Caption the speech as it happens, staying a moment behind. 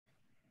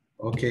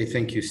Okay,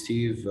 thank you,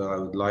 Steve. I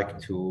would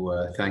like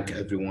to thank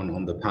everyone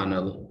on the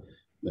panel,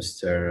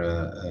 Mr.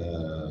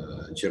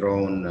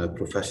 Jeroen,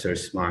 Professor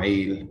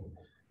Ismail,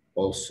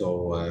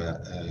 also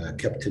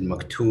Captain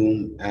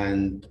Maktoum,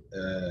 and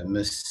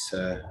Ms.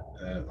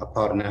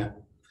 Aparna,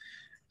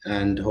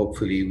 and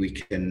hopefully we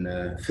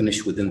can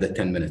finish within the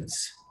 10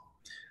 minutes.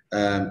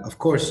 Of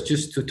course,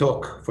 just to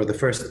talk for the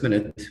first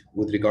minute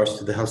with regards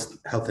to the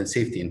health and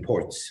safety in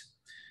ports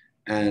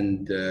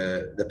and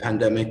the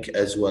pandemic,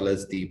 as well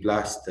as the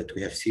blast that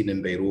we have seen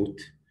in Beirut,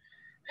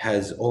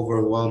 has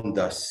overwhelmed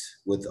us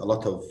with a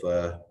lot of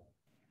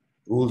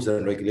rules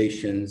and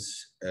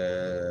regulations,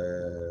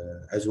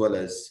 as well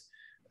as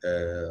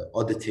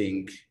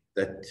auditing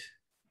that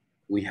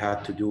we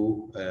had to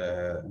do.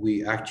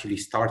 We actually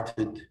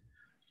started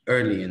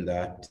early in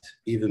that,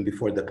 even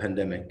before the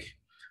pandemic,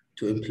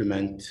 to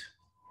implement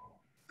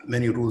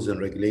many rules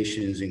and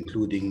regulations,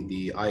 including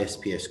the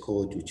ISPS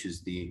code, which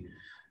is the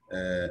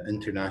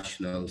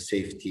international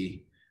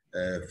safety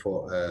and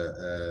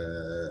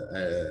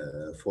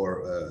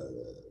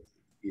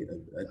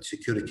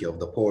security of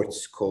the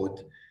ports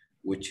code,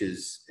 which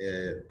is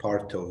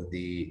part of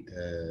the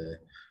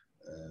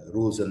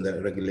rules and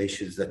the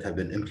regulations that have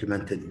been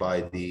implemented by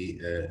the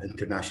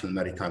International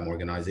Maritime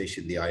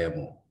Organization, the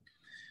IMO.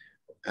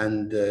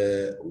 And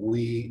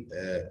we,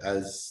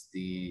 as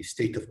the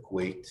state of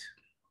Kuwait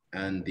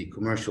and the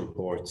commercial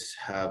ports,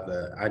 have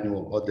an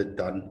annual audit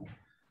done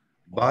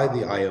by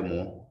the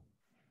IMO,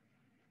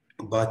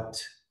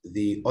 but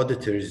the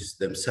auditors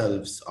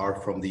themselves are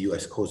from the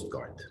US Coast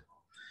Guard.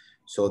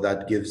 So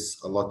that gives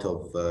a lot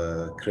of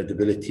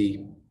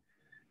credibility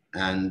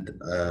and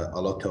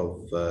a lot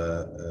of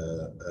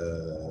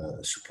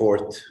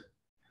support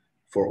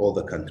for all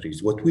the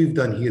countries. What we've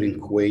done here in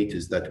Kuwait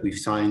is that we've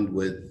signed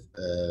with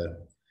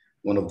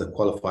one of the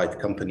qualified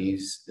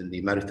companies in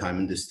the maritime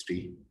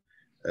industry,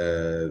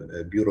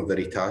 Bureau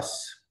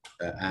Veritas,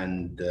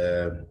 and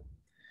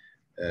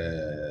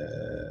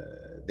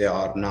they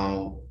are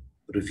now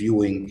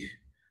reviewing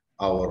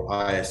our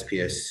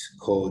ISPS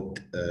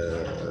code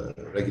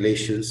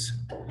regulations,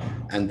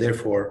 and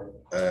therefore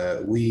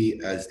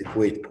we as the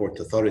Kuwait Port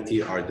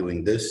Authority are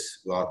doing this.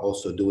 We are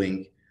also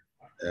doing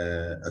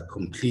a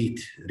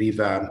complete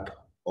revamp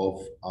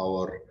of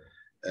our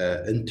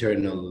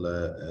internal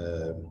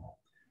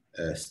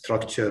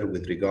structure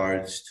with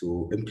regards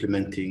to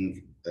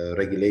implementing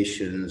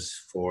regulations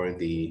for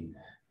the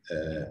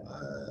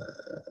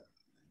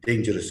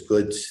dangerous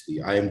goods, the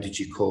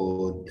IMDG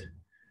code,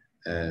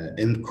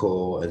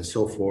 IMCO, and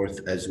so forth,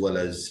 as well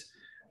as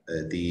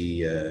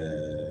the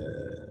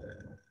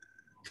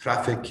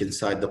traffic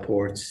inside the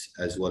ports,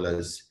 as well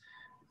as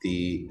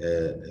the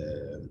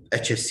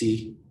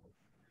HSE,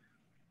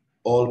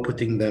 all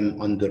putting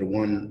them under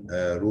one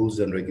rules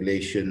and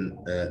regulation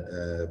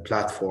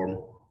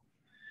platform,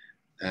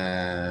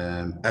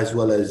 as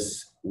well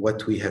as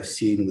what we have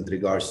seen with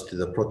regards to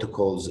the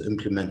protocols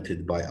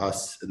implemented by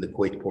us in the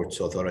Kuwait Ports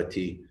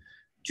Authority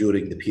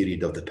during the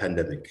period of the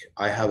pandemic.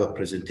 I have a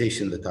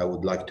presentation that I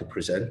would like to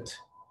present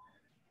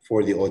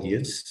for the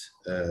audience,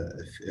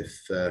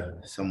 if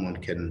someone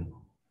can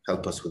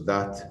help us with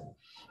that.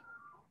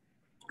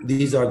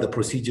 These are the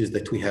procedures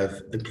that we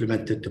have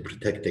implemented to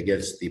protect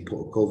against the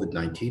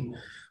COVID-19.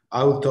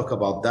 I will talk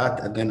about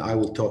that, and then I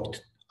will talk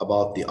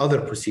about the other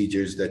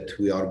procedures that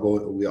we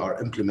are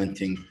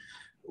implementing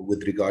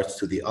with regards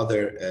to the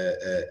other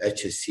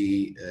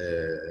HSE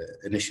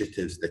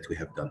initiatives that we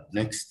have done.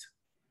 Next.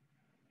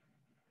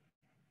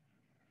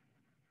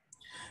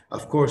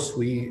 Of course,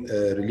 we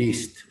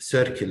released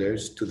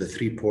circulars to the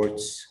 3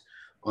 ports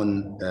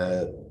on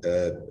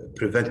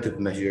preventive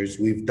measures.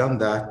 We've done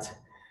that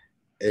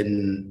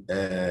in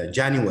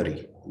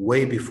January,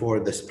 way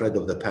before the spread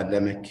of the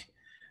pandemic,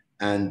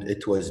 and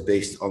it was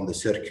based on the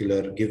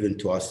circular given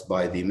to us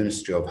by the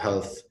Ministry of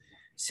Health,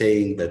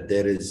 saying that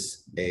there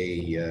is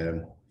a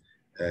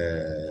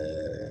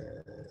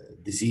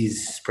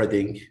disease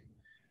spreading.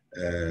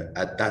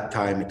 At that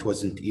time, it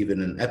wasn't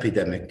even an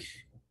epidemic,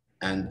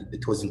 and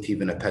it wasn't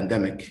even a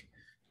pandemic.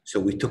 So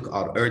we took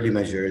our early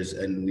measures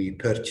and we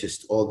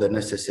purchased all the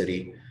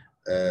necessary,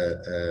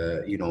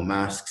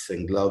 masks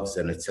and gloves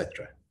and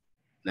etc.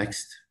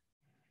 Next.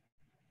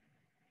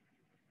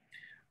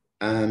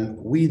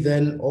 We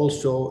then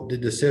also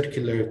did a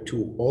circular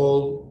to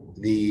all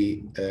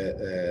the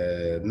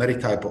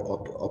maritime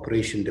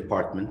operation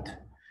department,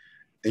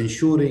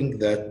 ensuring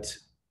that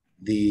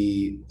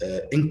the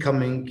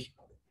incoming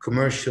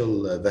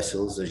commercial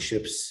vessels and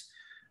ships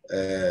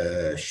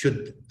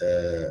should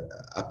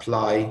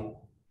apply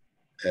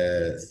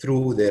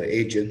through their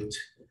agent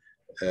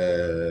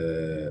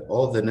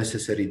all the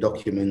necessary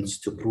documents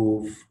to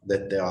prove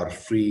that they are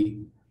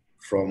free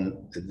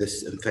from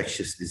this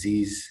infectious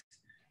disease.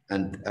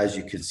 And as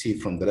you can see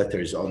from the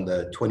letters, on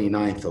the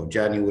 29th of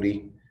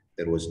January,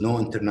 there was no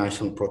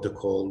international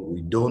protocol.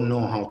 We don't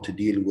know how to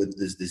deal with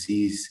this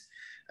disease.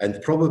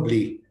 And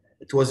probably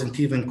it wasn't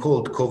even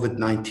called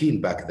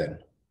COVID-19 back then.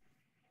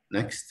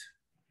 Next.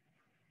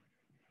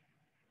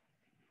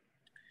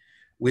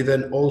 We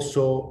then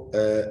also,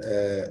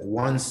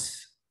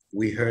 once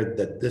we heard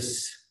that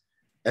this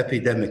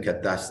epidemic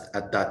at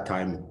that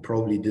time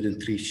probably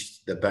didn't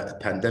reach the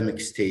pandemic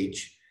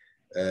stage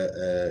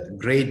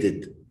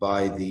graded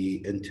by the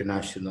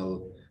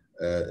international,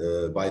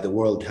 by the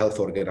World Health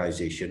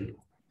Organization.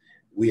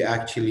 We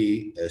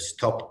actually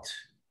stopped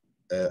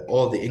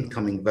all the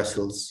incoming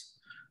vessels,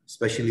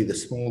 especially the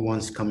small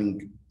ones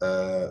coming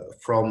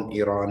from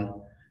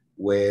Iran,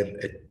 where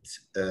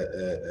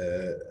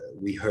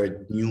we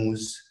heard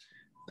news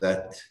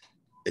that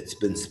it's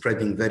been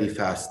spreading very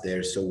fast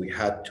there. So we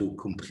had to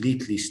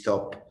completely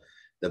stop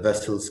the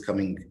vessels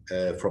coming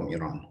from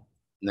Iran.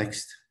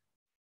 Next.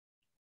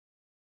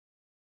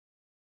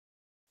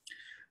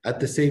 At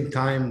the same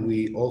time,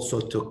 we also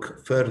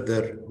took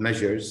further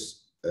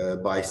measures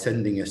by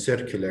sending a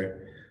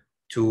circular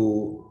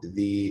to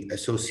the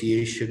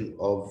Association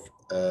of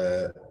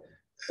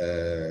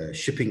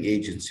Shipping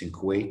Agents in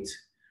Kuwait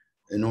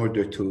in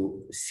order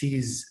to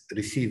cease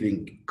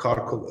receiving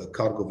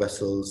cargo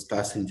vessels,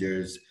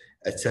 passengers,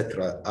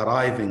 etc.,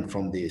 arriving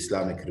from the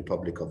Islamic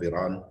Republic of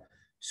Iran.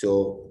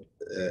 So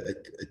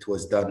it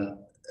was done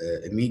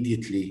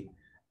immediately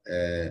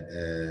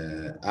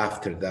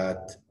after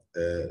that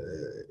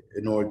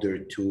in order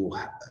to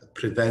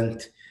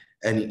prevent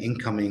any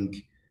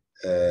incoming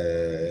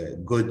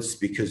goods,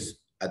 because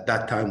at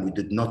that time we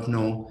did not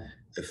know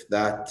if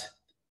that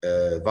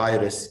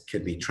virus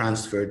can be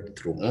transferred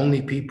through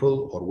only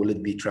people or will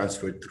it be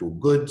transferred through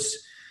goods.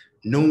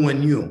 No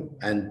one knew,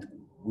 and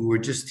we were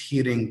just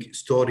hearing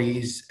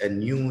stories and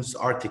news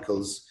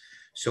articles,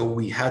 so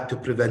we had to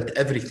prevent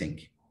everything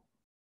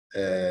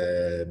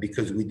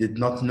because we did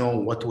not know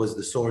what was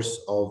the source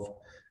of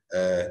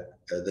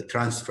the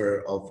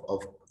transfer of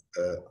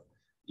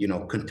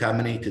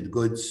contaminated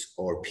goods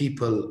or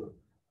people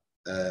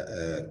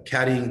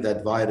carrying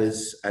that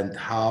virus, and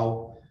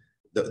how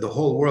the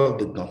whole world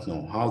did not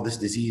know how this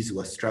disease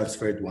was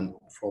transferred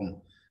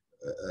from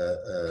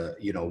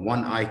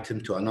one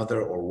item to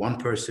another or one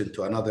person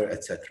to another,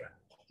 etc.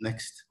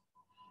 Next.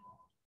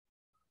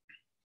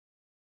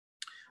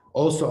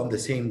 Also on the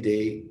same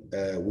day,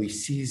 we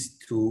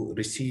ceased to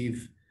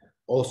receive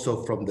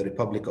also from the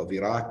Republic of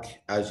Iraq.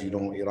 As you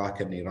know,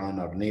 Iraq and Iran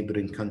are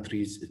neighboring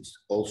countries. It's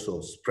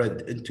also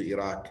spread into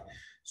Iraq.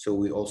 So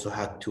we also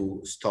had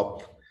to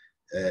stop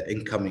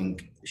incoming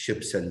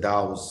ships and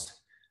dhows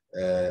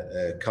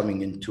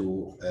coming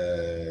into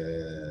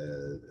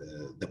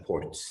the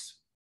ports.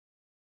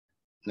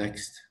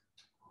 Next.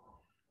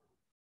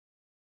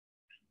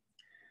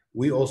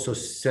 We also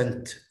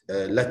sent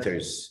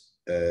letters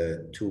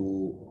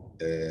to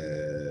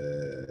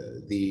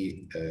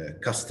the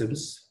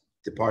customs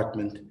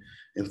department,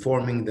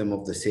 informing them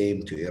of the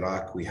same to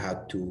Iraq. We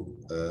had to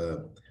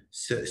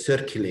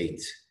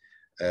circulate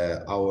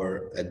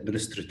our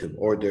administrative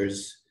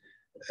orders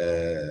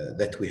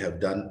that we have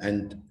done,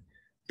 and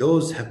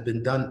those have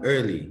been done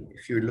early.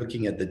 If you're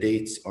looking at the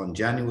dates on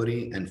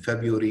January and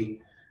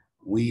February,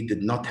 we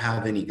did not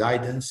have any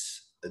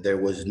guidance. There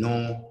was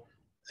no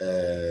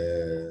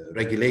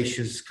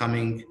regulations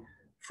coming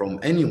from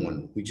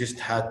anyone. We just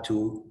had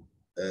to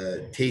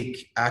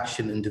take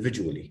action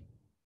individually.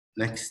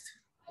 Next.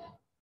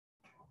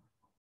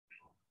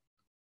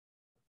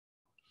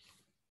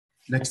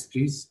 Next,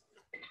 please.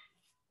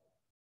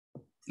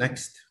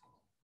 Next.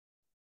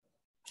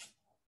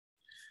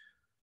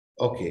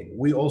 Okay,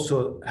 we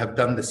also have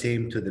done the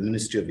same to the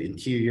Ministry of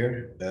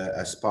Interior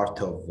as part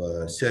of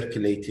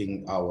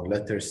circulating our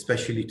letters,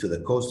 especially to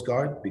the Coast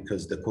Guard,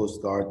 because the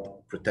Coast Guard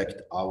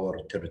protect our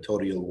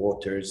territorial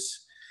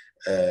waters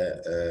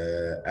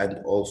and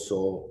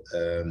also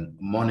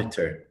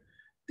monitor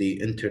the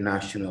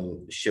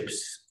international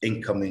ships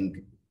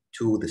incoming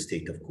to the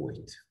state of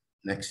Kuwait.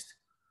 Next.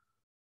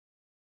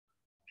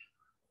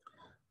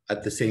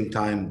 At the same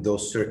time,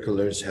 those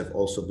circulars have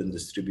also been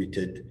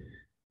distributed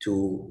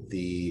to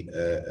the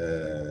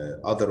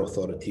other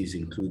authorities,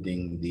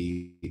 including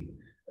the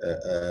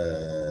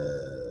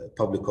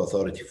Public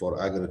Authority for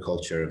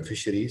Agriculture and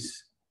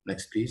Fisheries.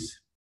 Next, please.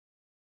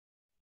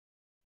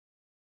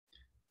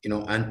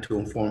 And to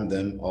inform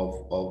them of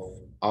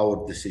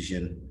our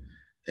decision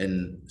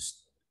in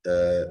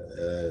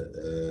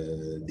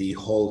the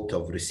halt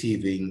of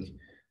receiving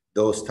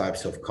those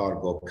types of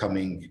cargo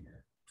coming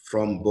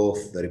from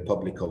both the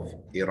Republic of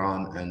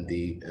Iran and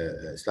the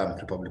Islamic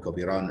Republic of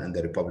Iran and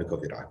the Republic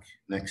of Iraq.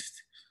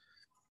 Next.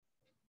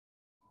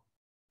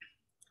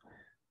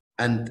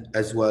 And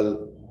as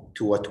well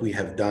to what we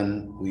have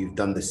done, we've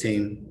done the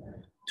same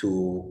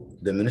to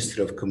the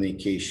Ministry of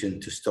Communication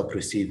to stop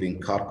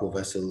receiving cargo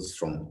vessels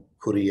from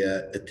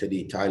Korea,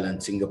 Italy,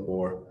 Thailand,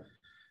 Singapore,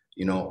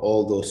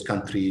 all those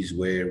countries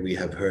where we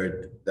have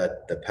heard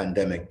that the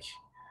pandemic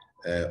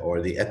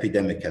or the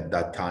epidemic at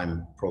that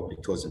time, probably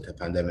it wasn't a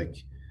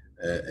pandemic,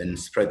 and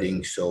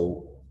spreading,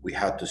 so we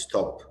had to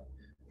stop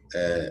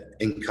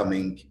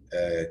incoming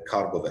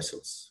cargo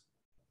vessels.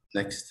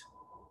 Next.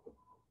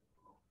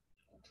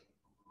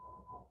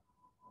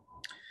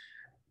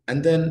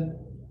 And then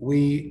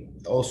we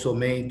also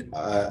made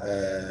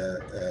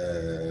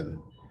a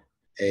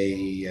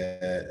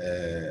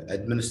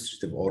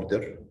administrative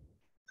order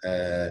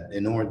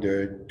in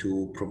order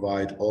to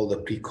provide all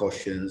the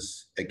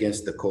precautions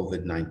against the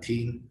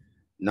COVID-19.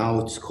 Now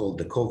it's called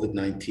the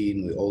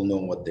COVID-19. We all know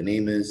what the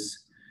name is.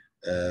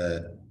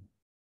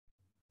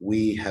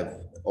 We have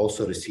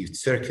also received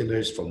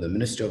circulars from the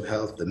Ministry of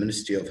Health. The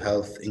Ministry of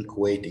Health in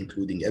Kuwait,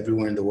 including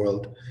everywhere in the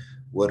world,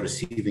 were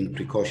receiving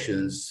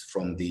precautions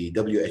from the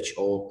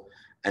WHO.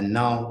 And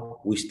now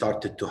we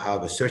started to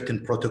have a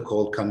certain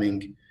protocol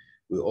coming.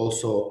 We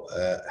also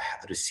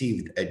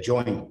received a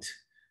joint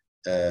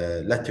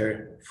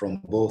letter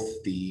from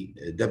both the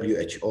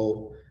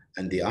WHO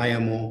and the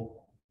IMO.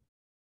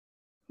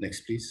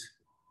 Next, please.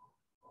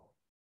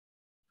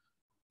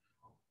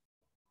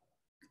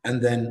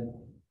 And then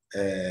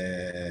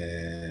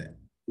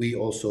we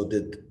also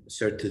did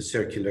certain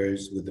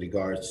circulars with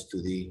regards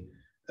to the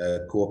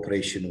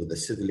cooperation with the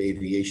civil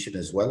aviation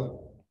as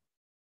well.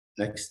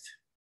 Next.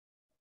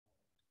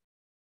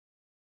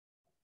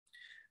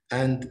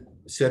 And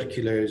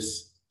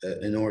circulars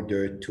in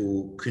order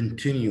to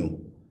continue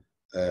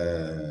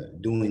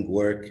doing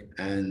work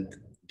and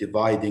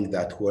dividing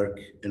that work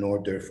in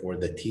order for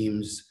the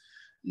teams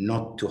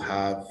not to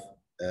have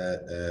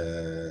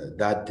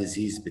that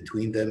disease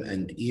between them.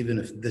 And even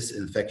if this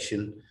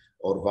infection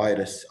or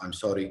virus,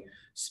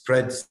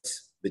 spreads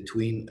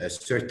between a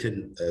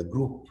certain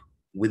group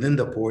within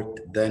the port,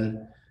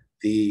 then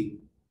the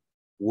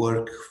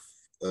work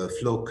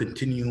flow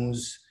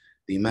continues,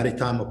 the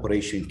maritime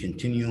operation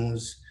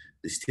continues,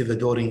 the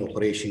stevedoring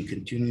operation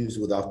continues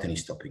without any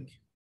stopping.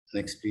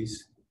 Next,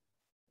 please.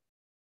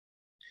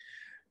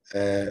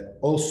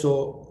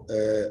 Also,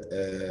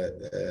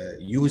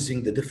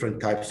 using the different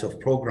types of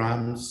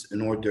programs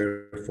in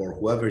order for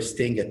whoever is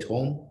staying at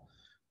home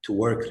to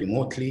work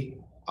remotely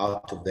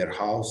out of their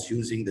house,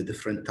 using the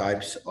different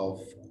types of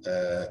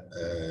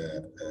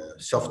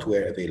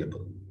software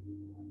available.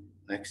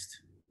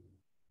 Next.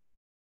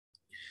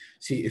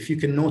 See, if you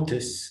can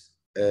notice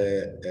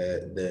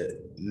the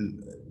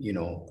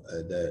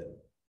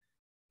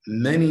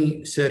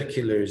many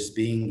circulars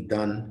being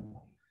done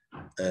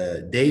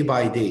day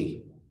by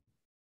day,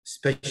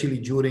 especially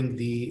during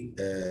the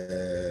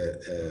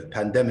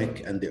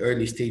pandemic and the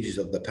early stages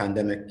of the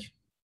pandemic,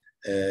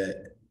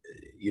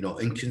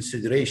 in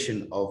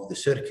consideration of the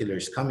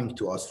circulars coming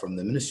to us from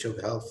the Ministry of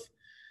Health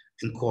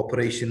in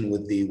cooperation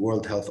with the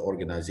World Health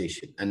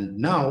Organization. And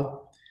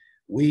now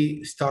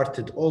we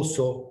started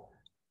also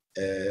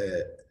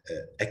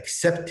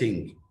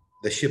accepting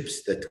the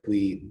ships that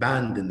we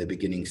banned in the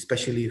beginning,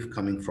 especially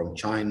coming from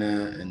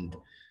China and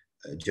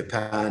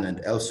Japan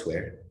and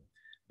elsewhere.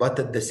 But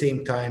at the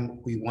same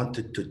time, we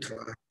wanted to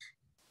track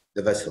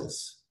the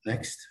vessels.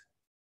 Next.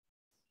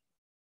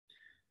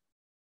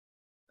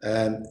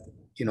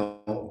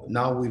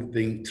 Now we've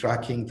been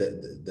tracking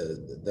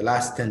the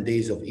last 10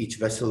 days of each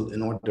vessel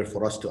in order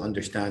for us to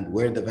understand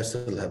where the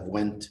vessel have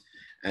went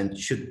and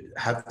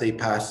have they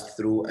passed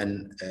through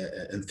an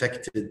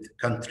infected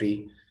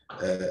country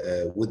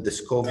with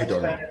this COVID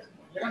or not.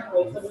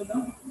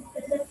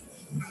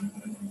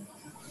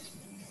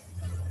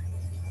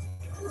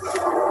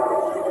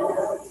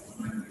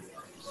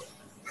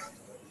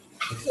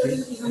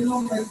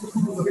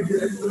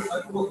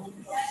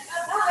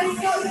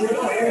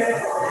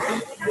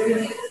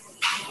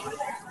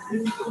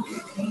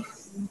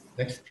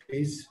 Next,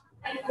 please.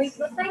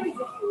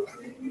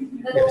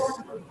 Yes.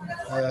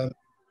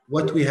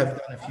 What we have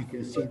done, if you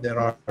can see, there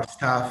are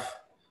staff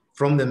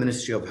from the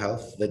Ministry of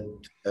Health that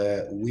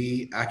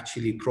we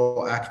actually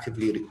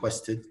proactively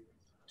requested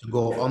to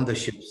go on the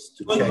ships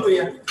to check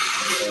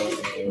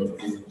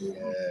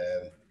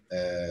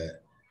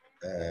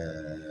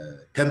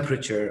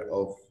temperature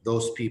of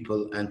those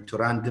people and to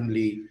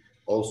randomly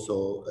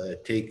also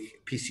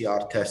take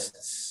PCR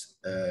tests,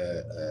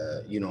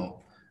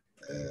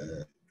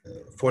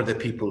 for the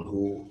people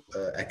who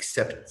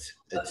accept.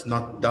 It's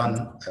not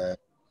done,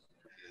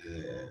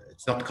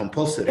 it's not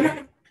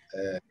compulsory.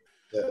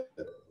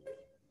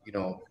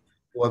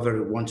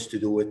 Whoever wants to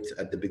do it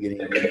at the beginning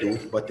will do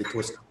it, but it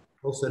was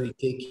compulsory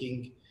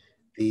taking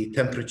the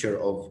temperature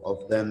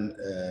of them,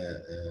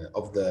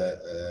 of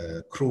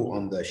the crew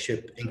on the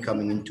ship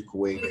incoming into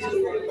Kuwait,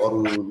 or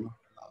we will not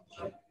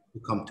allow to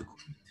come to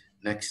Kuwait.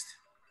 Next.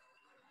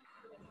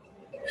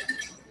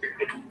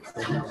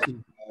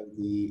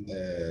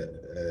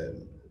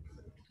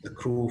 The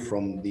crew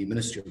from the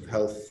Ministry of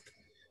Health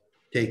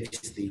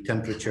takes the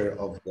temperature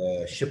of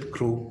the ship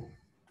crew,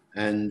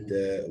 and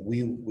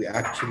we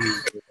actually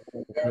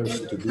were the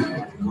first to do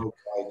it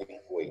worldwide in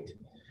Kuwait.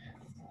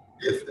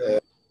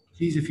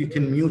 Please, if you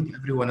can mute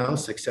everyone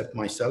else except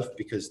myself,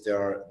 because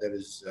there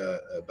is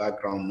a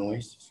background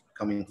noise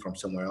coming from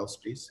somewhere else,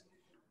 please.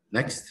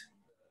 Next.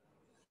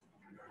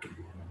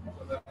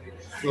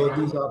 So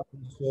these are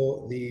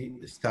also the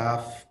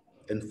staff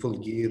in full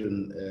gear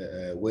and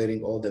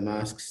wearing all the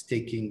masks,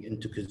 taking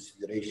into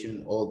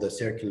consideration all the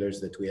circulars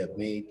that we have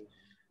made,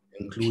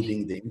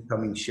 including the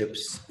incoming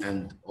ships,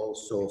 and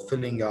also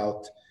filling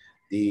out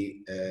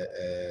the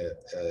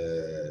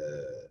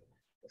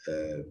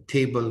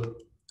table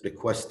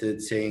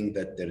requested, saying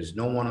that there is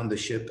no one on the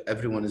ship,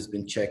 everyone has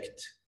been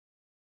checked,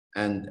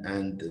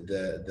 and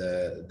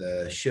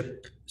the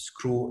ship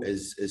crew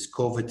is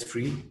COVID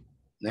free.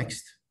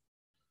 Next.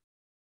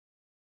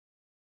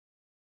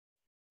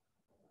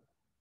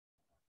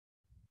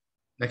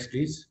 Next,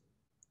 please.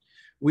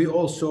 We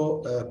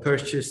also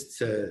purchased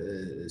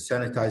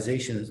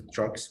sanitization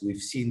trucks.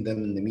 We've seen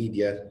them in the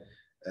media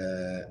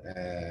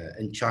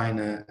in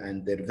China,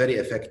 and they're very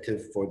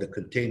effective for the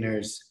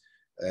containers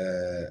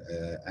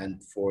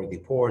and for the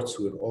ports.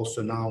 We're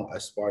also now,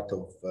 as part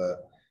of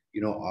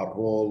our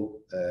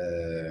role,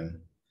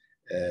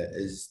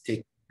 is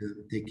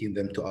taking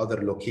them to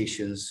other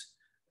locations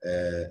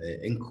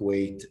in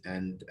Kuwait,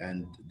 and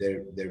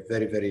they're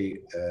very,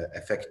 very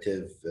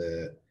effective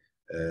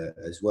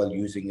as well,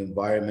 using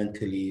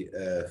environmentally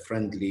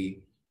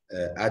friendly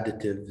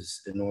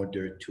additives in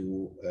order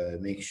to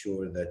make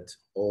sure that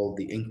all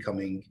the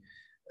incoming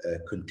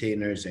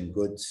containers and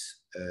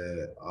goods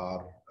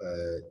are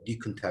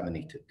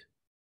decontaminated.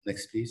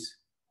 Next, please.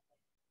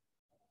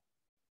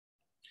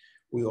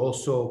 We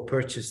also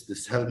purchased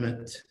this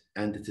helmet,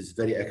 and it is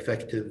very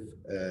effective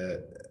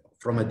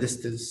from a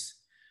distance,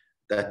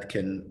 that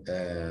can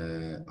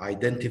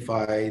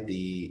identify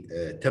the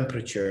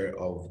temperature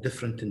of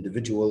different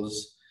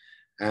individuals.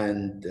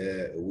 And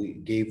we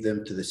gave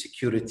them to the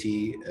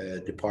security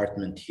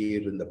department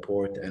here in the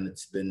port, and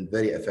it's been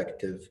very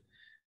effective.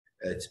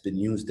 It's been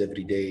used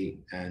every day,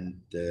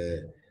 and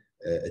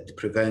it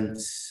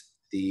prevents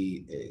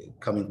the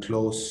coming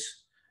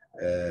close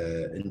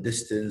in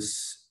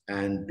distance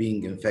and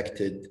being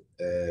infected,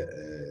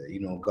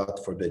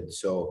 God forbid.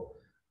 So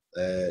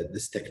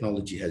this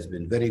technology has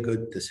been very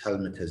good. This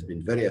helmet has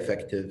been very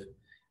effective,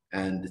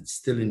 and it's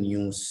still in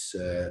use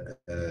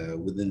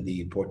within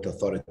the Port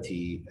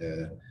Authority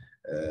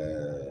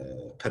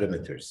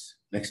perimeters.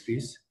 Next,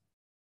 please.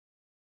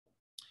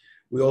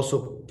 We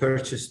also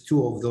purchased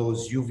 2 of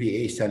those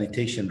UVA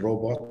sanitation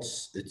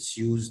robots. It's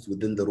used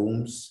within the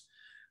rooms,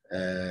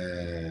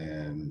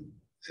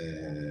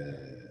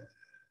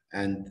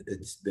 and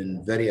it's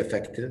been very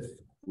effective.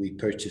 We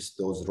purchased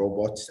those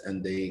robots,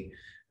 and they,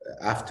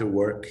 after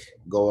work,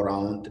 go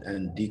around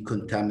and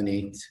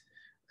decontaminate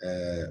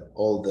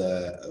all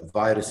the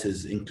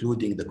viruses,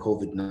 including the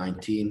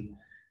COVID-19.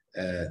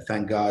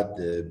 Thank God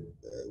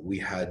we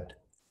had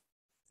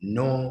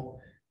no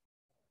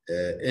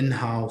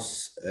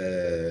in-house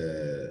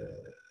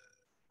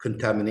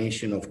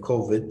contamination of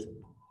COVID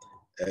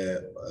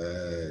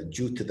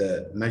due to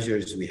the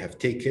measures we have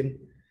taken,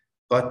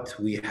 but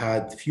we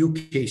had few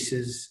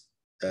cases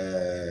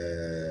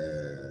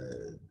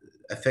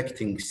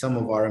affecting some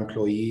of our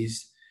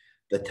employees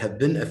that have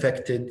been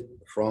affected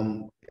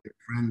from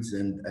friends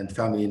and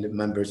family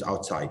members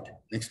outside.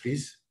 Next,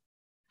 please.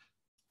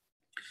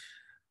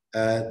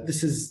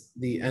 This is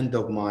the end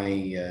of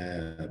my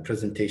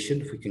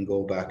presentation. If we can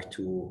go back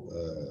to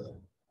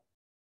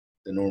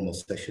the normal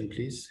session,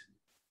 please.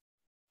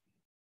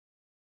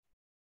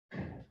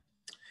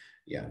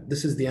 Yeah,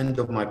 this is the end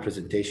of my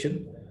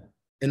presentation.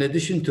 In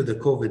addition to the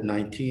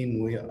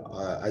COVID-19, we,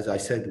 as I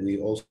said, we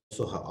also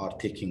are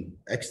taking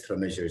extra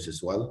measures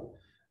as well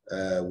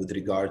with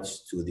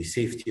regards to the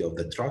safety of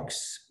the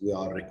trucks. We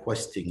are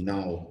requesting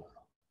now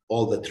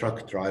all the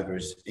truck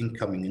drivers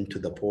incoming into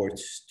the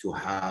ports to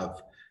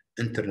have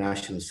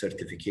international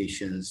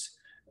certifications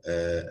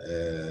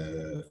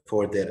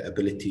for their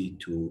ability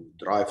to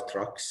drive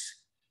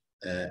trucks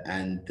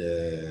and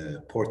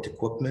port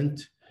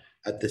equipment.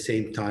 At the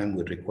same time,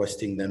 we're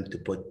requesting them to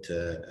put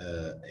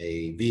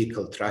a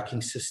vehicle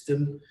tracking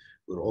system.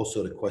 We're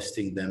also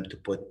requesting them to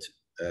put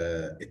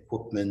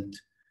equipment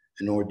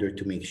in order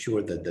to make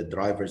sure that the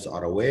drivers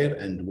are aware,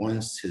 and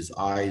once his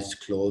eyes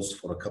close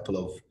for a couple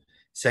of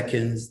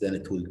seconds, then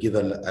it will give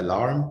an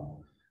alarm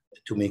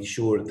to make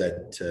sure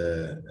that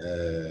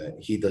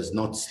he does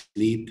not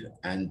sleep.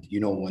 And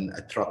when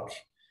a truck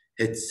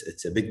hits,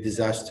 it's a big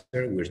disaster.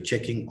 We're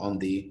checking on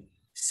the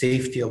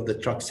safety of the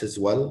trucks as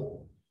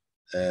well.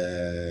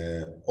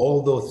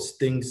 All those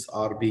things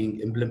are being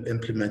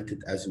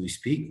implemented as we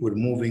speak. We're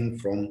moving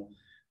from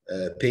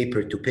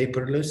paper to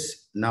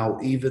paperless. Now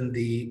even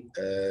the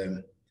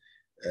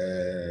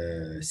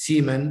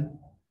seamen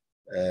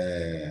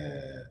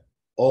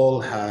all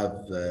have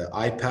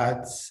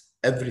iPads.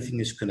 Everything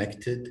is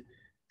connected.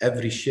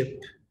 Every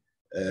ship,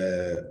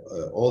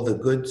 all the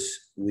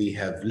goods, we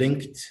have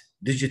linked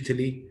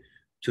digitally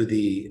to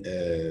the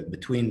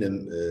between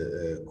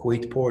the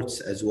Kuwait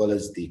ports as well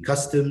as the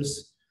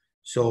customs.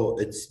 So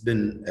it's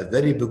been a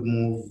very big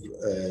move,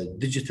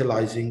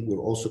 digitalizing. We're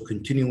also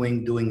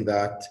continuing doing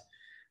that.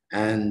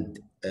 And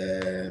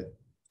at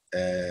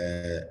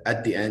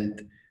the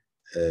end,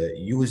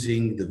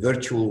 using the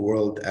virtual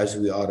world as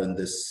we are in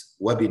this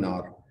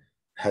webinar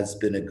has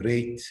been a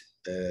great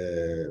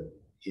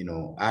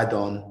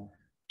add-on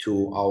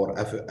to our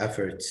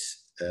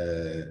efforts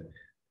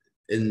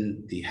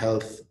in the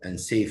health and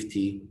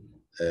safety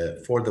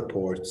for the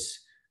ports,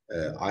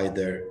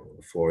 either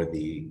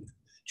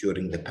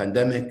during the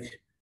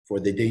pandemic, for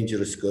the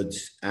dangerous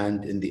goods,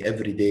 and in the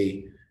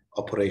everyday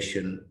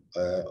operation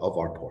of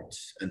our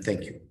ports. And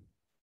thank you.